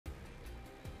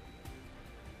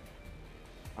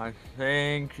I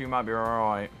think you might be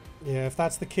right. Yeah, if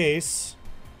that's the case,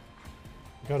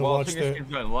 you gotta Well, I watch think this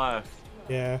team's going left.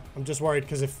 Yeah, I'm just worried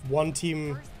because if one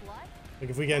team, like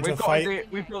if we get into We've a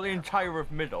fight, we've got the entire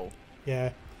of middle.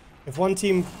 yeah, if one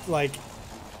team like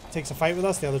takes a fight with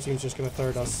us, the other team's just gonna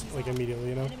third us like immediately,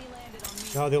 you know.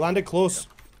 No, they landed close,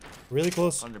 really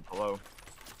close. Landed below.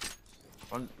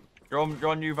 You're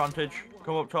on new vantage.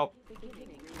 Come up top.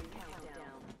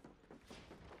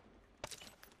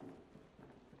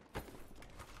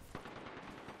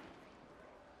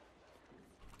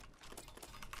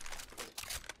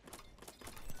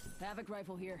 Havoc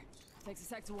rifle here. Takes a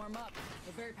sec to warm up,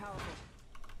 but very powerful.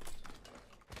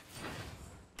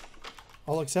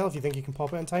 I'll excel if you think you can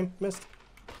pop it in time, Mist.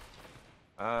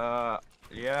 Yeah,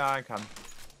 I can.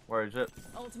 Where is it?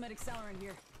 Ultimate accelerant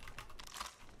here.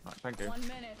 Right, thank you. 1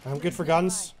 minute. I'm good for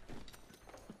guns.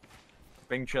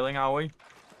 Being chilling, are we?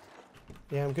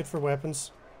 Yeah, I'm good for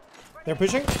weapons. They're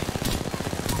pushing.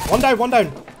 One down, one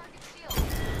down.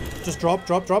 Just drop,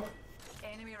 drop, drop.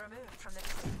 Enemy removed from the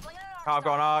I've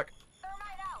got an arc.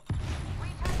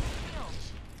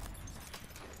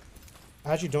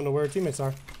 I actually don't know where our teammates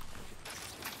are.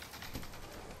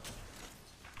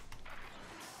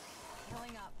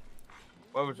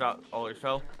 Where was that? Oh, it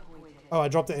fell. Oh, I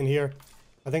dropped it in here.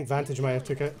 I think Vantage might have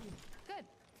took it. Good.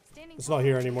 It's not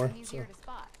here anymore. So.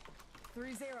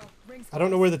 3-0. I don't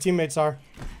know where the teammates are.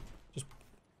 Just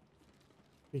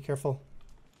be careful.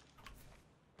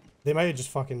 They might have just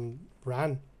fucking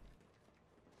ran.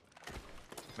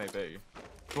 Maybe.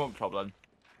 Come up top then.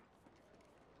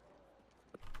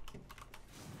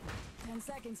 10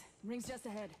 seconds. Rings just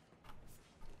ahead.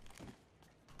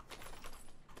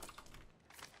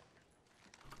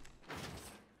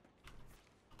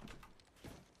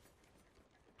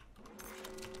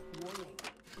 Warning.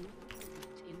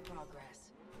 In progress.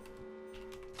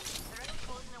 They're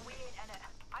exposing and we ain't in it.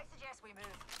 I suggest we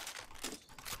move.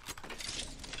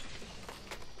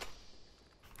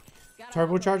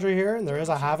 Turbocharger here, and there is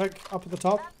a Havoc up at the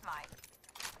top. That's mine.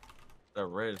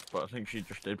 There is, but I think she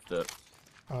just dipped it.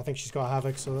 Oh, I think she's got a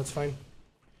Havoc, so that's fine.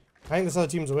 I think this other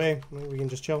team's away. I think we can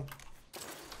just chill.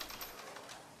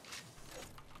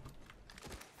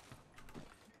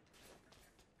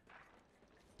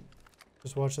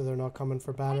 Just watch that they're not coming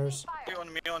for banners.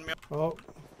 On me. Oh.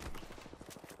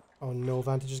 Oh no,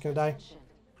 Vantage is gonna die.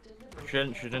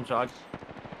 She's inside.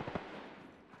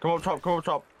 Come up top, come up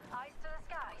top. Eyes to the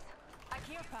skies. I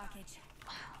care package.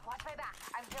 Watch my back.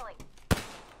 I'm healing.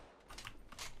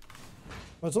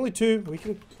 Well, it's only two. We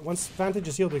can, once Vantage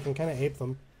is healed, we can kind of ape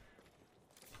them.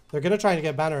 They're gonna try to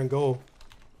get banner and go.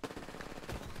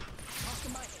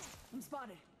 I'm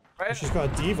spotted. Oh, she's got a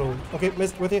Devo. Okay,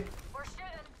 Mist, with you. We're shooting.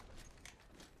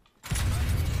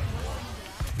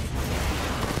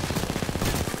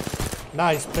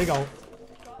 Nice, big ult.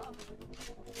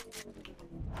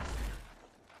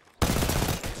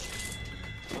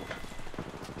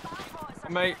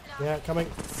 Mate. Yeah, coming.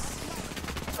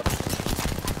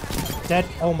 Dead.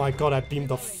 Oh my god, I beamed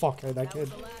the fuck out of that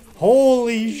kid.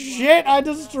 Holy shit, I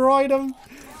destroyed him.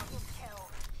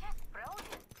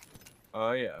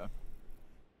 Oh, yeah.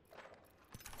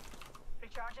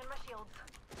 Recharging my shields.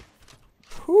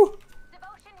 Whew.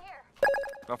 Devotion here.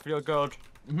 I feel good.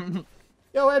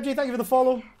 Yo, MG, thank you for the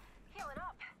follow. Healing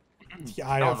up. Yeah,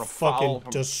 I That have was a fucking foul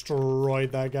from-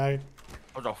 destroyed that guy.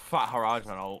 That was a fat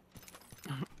horizon ult.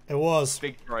 It was.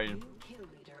 Big brain.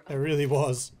 It really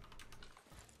was.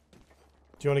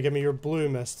 Do you want to give me your blue,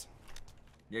 Mist?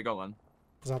 Yeah, go on.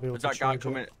 Because I'll be able Did to that guy charge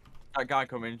come it. in? That guy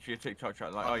come in to your TikTok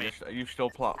chat like, oh, are you still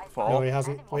plat No, 4? he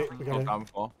hasn't. Wait, we Still got it. down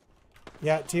 4.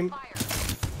 Yeah, team. Lead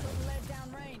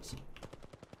down range.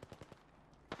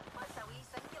 What's a wee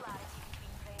singularity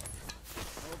between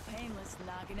friends? Oh, painless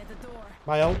knocking at the door.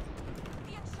 My ult.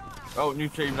 Being shot at. Oh, new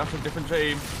team. That's a different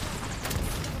team.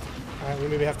 Alright, we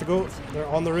maybe have to go. They're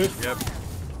on the roof. Yep.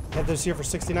 Head this here for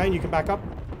 69. You can back up.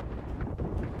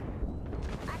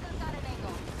 Echo's got an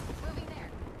angle. Moving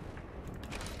there.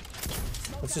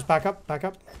 Let's just back up. Back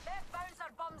up. Left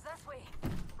bouncer bombs this way.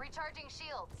 Recharging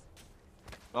shields.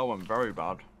 That went very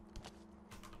bad.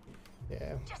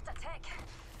 Yeah. Just a tick.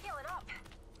 Healing up.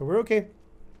 So we're okay.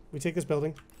 We take this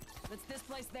building. Let's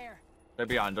displace there. They're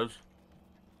behind us.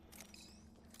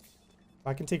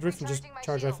 I can take roof and just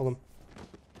charge rifle them.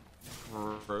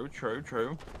 True, true,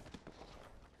 true.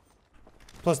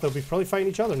 Plus, they'll be probably fighting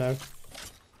each other now.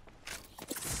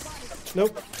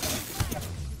 Nope.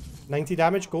 90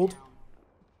 damage, gold.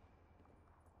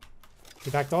 He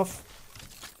backed off.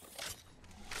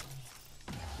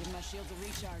 Give my shield a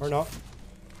recharge. Or not.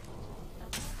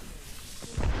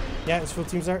 Yeah, it's full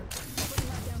teams there. Putting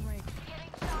that down range.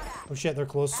 Getting shot at. Oh shit, they're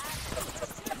close.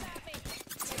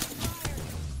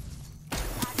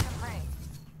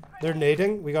 They're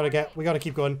nading. We gotta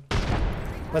keep going.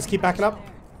 Let's keep backing up.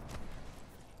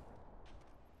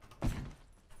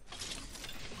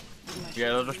 Yeah,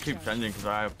 they'll just keep sending because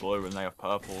I have blue and they have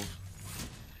purples.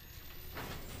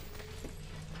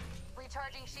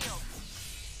 Recharging shield.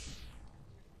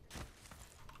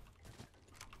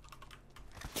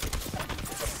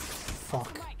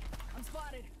 Fuck. Mike, I'm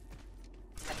spotted.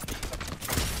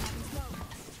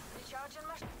 Recharging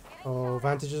my. Oh,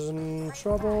 Vantage is in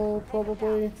trouble, probably.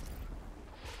 Giving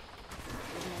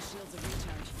my shields a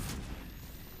recharge.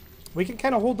 We can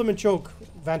kind of hold them and choke.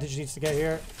 Vantage needs to get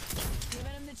here. Giving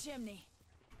him the chimney.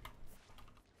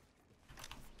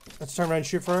 Let's turn around and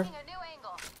shoot for her. Taking a new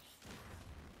angle.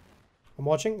 I'm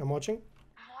watching. I'm watching.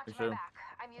 Watch Me my too. back.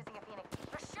 I'm using a phoenix.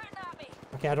 They're shooting at me.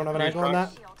 Okay, I don't have an Please angle on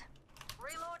that. try. Shield.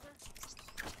 Reloading.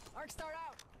 Arc start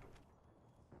out.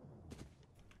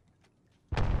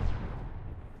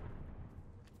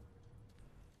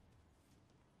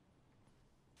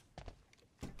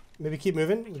 Maybe keep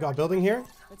moving. We got a building here.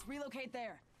 Let's relocate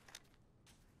there.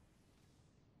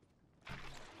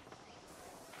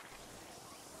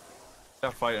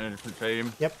 They're fighting a different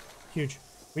team. Yep, huge.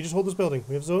 We just hold this building.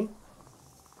 We have zone.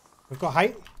 We've got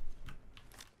height.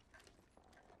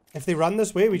 If they run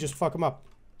this way, we just fuck them up.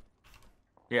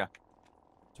 Yeah.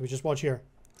 So we just watch here.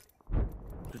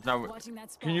 'Cause now, Watching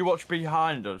that spot. can you watch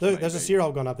behind us? Look, there's a maybe?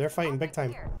 Searhole gun up. They're fighting big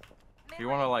time. Here. Do you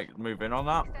want to like move in on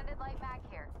that? Extended light mag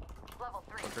here. Level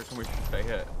 3. I reckon we should stay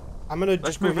here. I'm gonna Let's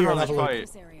just move move in here on and have this a look. fight.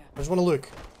 This area. I just want to look.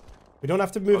 We don't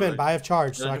have to move Oh, in, but I have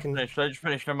charge, so They're I just can... finished. They're just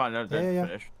finished. Never mind. They're Yeah.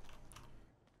 finished.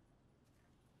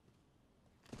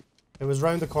 It was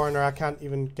round the corner. I can't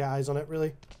even get eyes on it,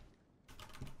 really.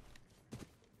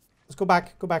 Let's go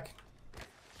back. Go back.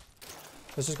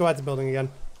 Let's just go at the building again.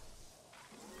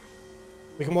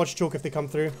 We can watch choke if they come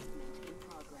through. In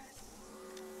progress.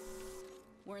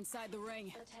 We're inside the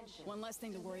ring. One less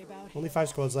thing to worry about. Only 5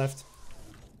 squads left.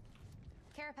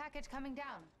 Care package coming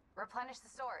down. Replenish the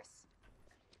source.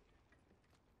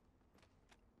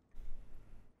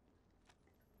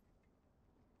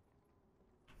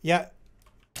 Yeah.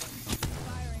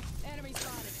 Firing. Enemy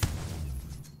spotted.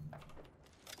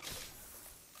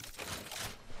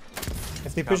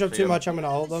 If they push Can't up see too them. much, I'm gonna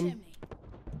ult them. Chimney.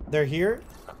 They're here.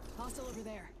 Hostile over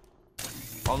there.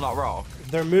 On that rock.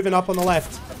 They're moving up on the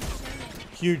left.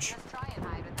 Huge. Just try and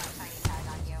hide with that tiny tag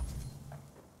on you.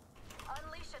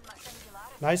 Unleashing my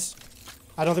singularity. Nice.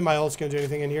 I don't think my ult's gonna do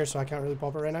anything in here, so I can't really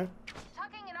pop it right now.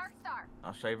 Tucking an arc star.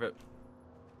 I'll save it.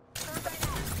 Third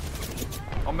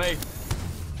right now. On me.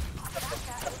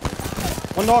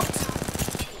 One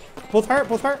knocked. Both hurt,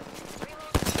 both hurt.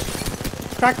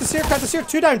 Crack the sear, crack the sear.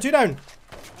 2 down, 2 down.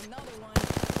 Another one.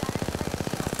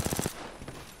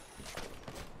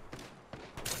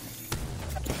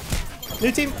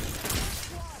 New team.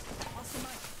 Hostile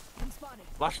Mike. I'm spotted.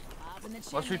 Last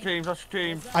 2 teams. Last 2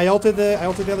 teams. I ulted the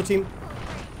other team.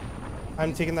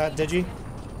 I'm taking that digi.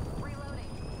 Reloading.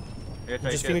 Yeah, I'm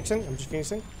take just it. phoenixing. I'm just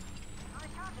phoenixing.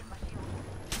 Recharging my shield.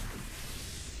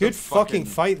 Good fucking fucking-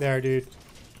 fight there, dude.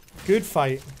 Good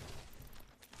fight.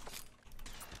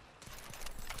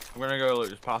 I'm gonna go look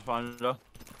this Pathfinder.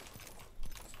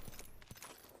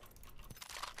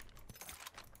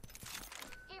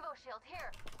 Evo shield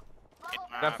here. Level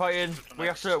They're fighting. We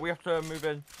have to move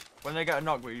in. When they get a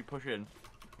knock, we push in.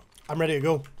 I'm ready to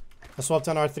go. I swapped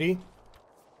on R3.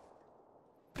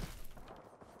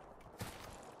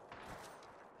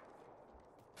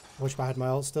 Wish I had my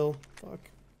ult still. Fuck.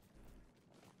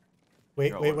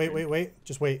 Wait, Got wait, one, wait, dude. wait, wait.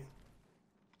 Just wait.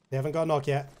 They haven't got a knock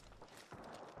yet.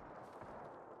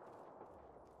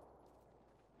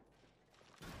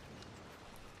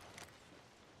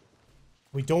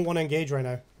 We don't want to engage right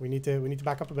now. We need to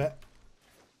back up a bit.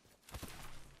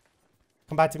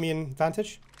 Come back to me in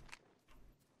Vantage.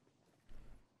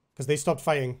 Because they stopped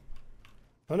fighting.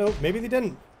 Oh no, maybe they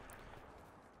didn't.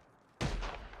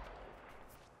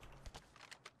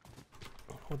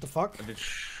 What the fuck? I did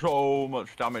so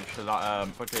much damage to that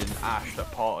fucking Ash that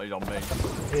partied on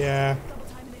me. Yeah. Double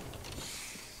timing it.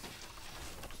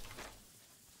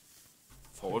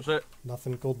 What was it?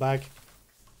 Nothing. Gold bag.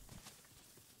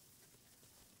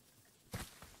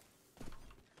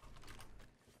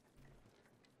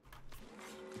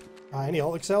 Any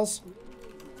ult excels?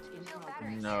 shield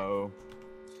batteries. No.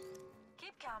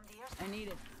 Keep calm, dears. I need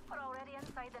it. We're already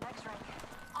inside the next ring.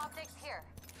 Optics here.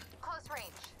 Close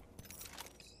range.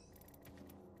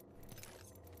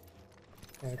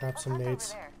 Yeah, grab What's some that over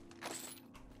nades. there?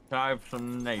 Can I have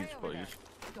some nades, Over there. please?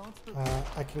 Don't spook.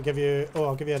 I can give you... Oh,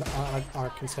 I'll give you an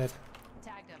arc instead.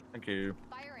 Tagged him. Thank you.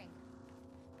 Firing.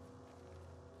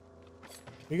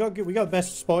 We got the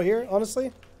best spot here,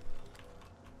 honestly.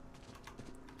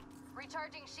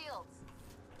 Recharging shield.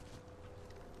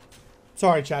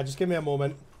 Sorry, Chad. Just give me a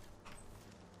moment.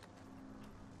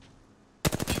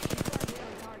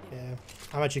 Yeah.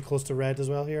 I'm actually close to red as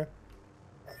well here.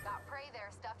 Got prey there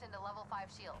stuffed into level 5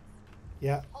 shields.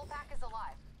 Yeah. Whole pack is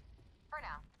alive. For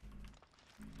now.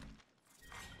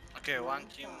 Okay, one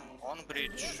team on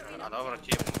bridge, another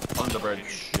team On the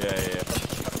bridge. Yeah.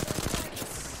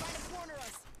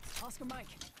 Oscar Mike,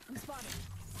 I'm spotted.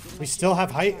 We still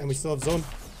have height and we still have zone.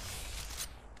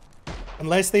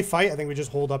 Unless they fight, I think we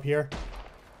just hold up here.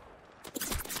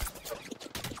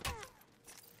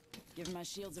 Giving my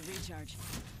shields a recharge.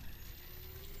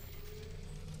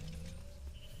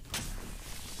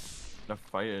 They're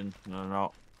fighting. No, they're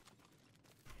not.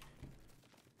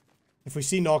 If we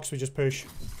see Nox, we just push.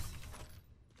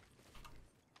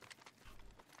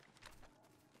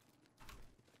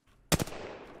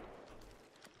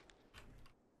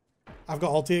 I've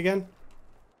got ulti again.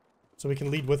 So we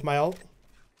can lead with my ult.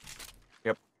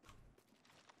 Yep.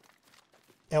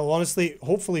 It'll honestly,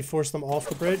 hopefully force them off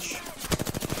the bridge.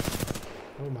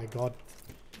 Oh my god.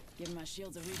 Giving my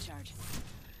shields a recharge.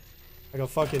 I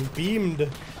got fucking beamed.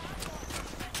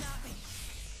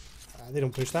 They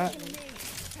don't push that.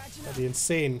 That'd be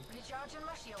insane. Recharging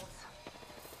my shields.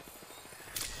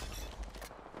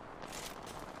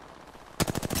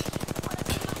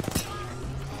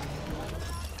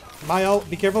 My ult,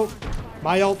 be careful.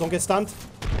 My ult, don't get stunned.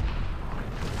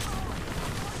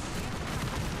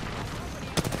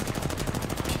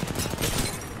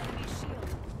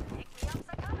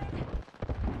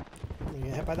 I'm gonna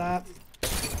get hit by that.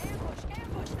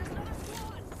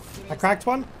 I cracked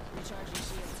one. Recharging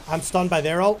shields. I'm stunned by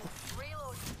their ult.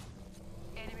 Reload.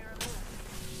 Enemy removed.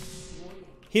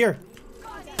 Here.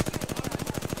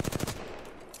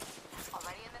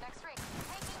 Already in the next ring.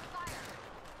 Taking fire.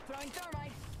 Throwing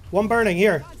thermite. One burning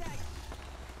here. Contact.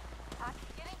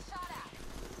 Getting shot at.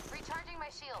 Recharging my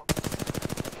shield.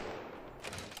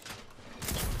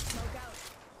 Smoke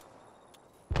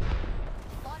out.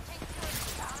 Launching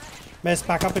to Miss,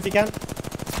 back up if you can.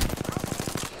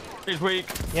 He's weak.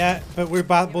 Yeah, but we're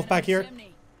both back here. Chimney.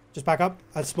 Just back up.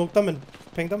 I smoked them and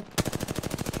pinged them.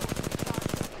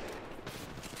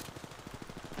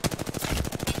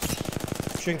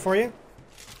 Shooting for you.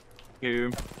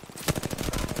 You.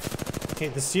 Okay,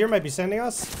 the seer might be sending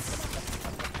us. taking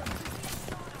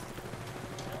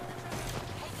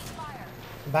fire.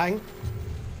 Bang.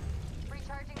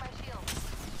 Recharging my shield.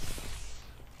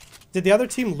 Did the other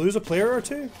team lose a player or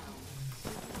two?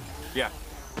 Yeah.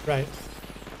 Right.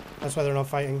 That's why they're not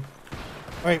fighting.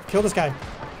 Alright, kill this guy.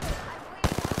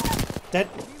 Dead.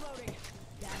 I'm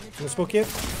gonna smoke you.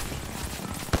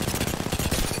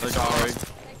 They're sorry.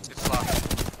 it's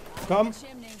left. Got him.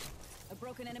 Chimney. A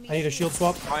broken enemy. I need a shield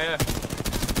swap. Right here.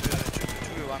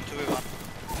 2v1,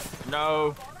 2v1.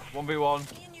 No. 1v1.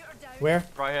 Where?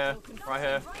 Right here. Right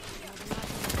here.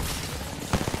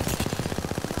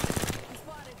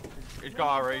 He's got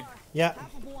Ari. Yeah.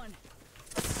 Half of one.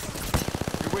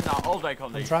 You win that all day,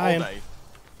 Condy. I'm trying. All day.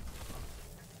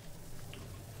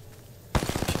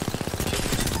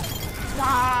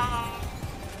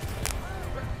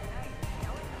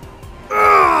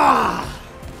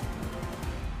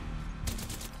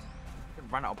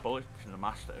 Ran out of bullets in the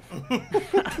Mastiff.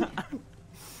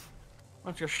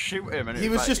 Let's just shoot him. And He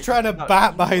it's was like, just trying to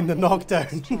bat behind the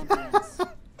knockdown.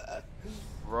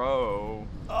 Bro.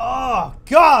 Oh,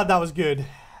 God, that was good.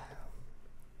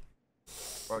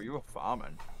 Bro, you were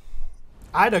farming.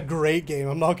 I had a great game,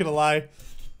 I'm not gonna lie.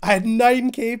 I had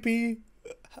 9 KP.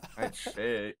 I had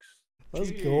 6.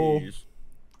 Let's go. Jeez.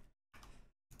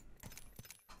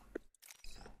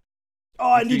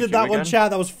 Oh, I D2 needed that one, again? chat.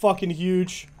 That was fucking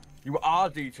huge. You are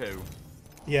D2.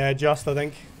 Yeah, just, I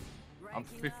think. I'm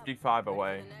 55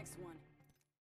 away. The next one.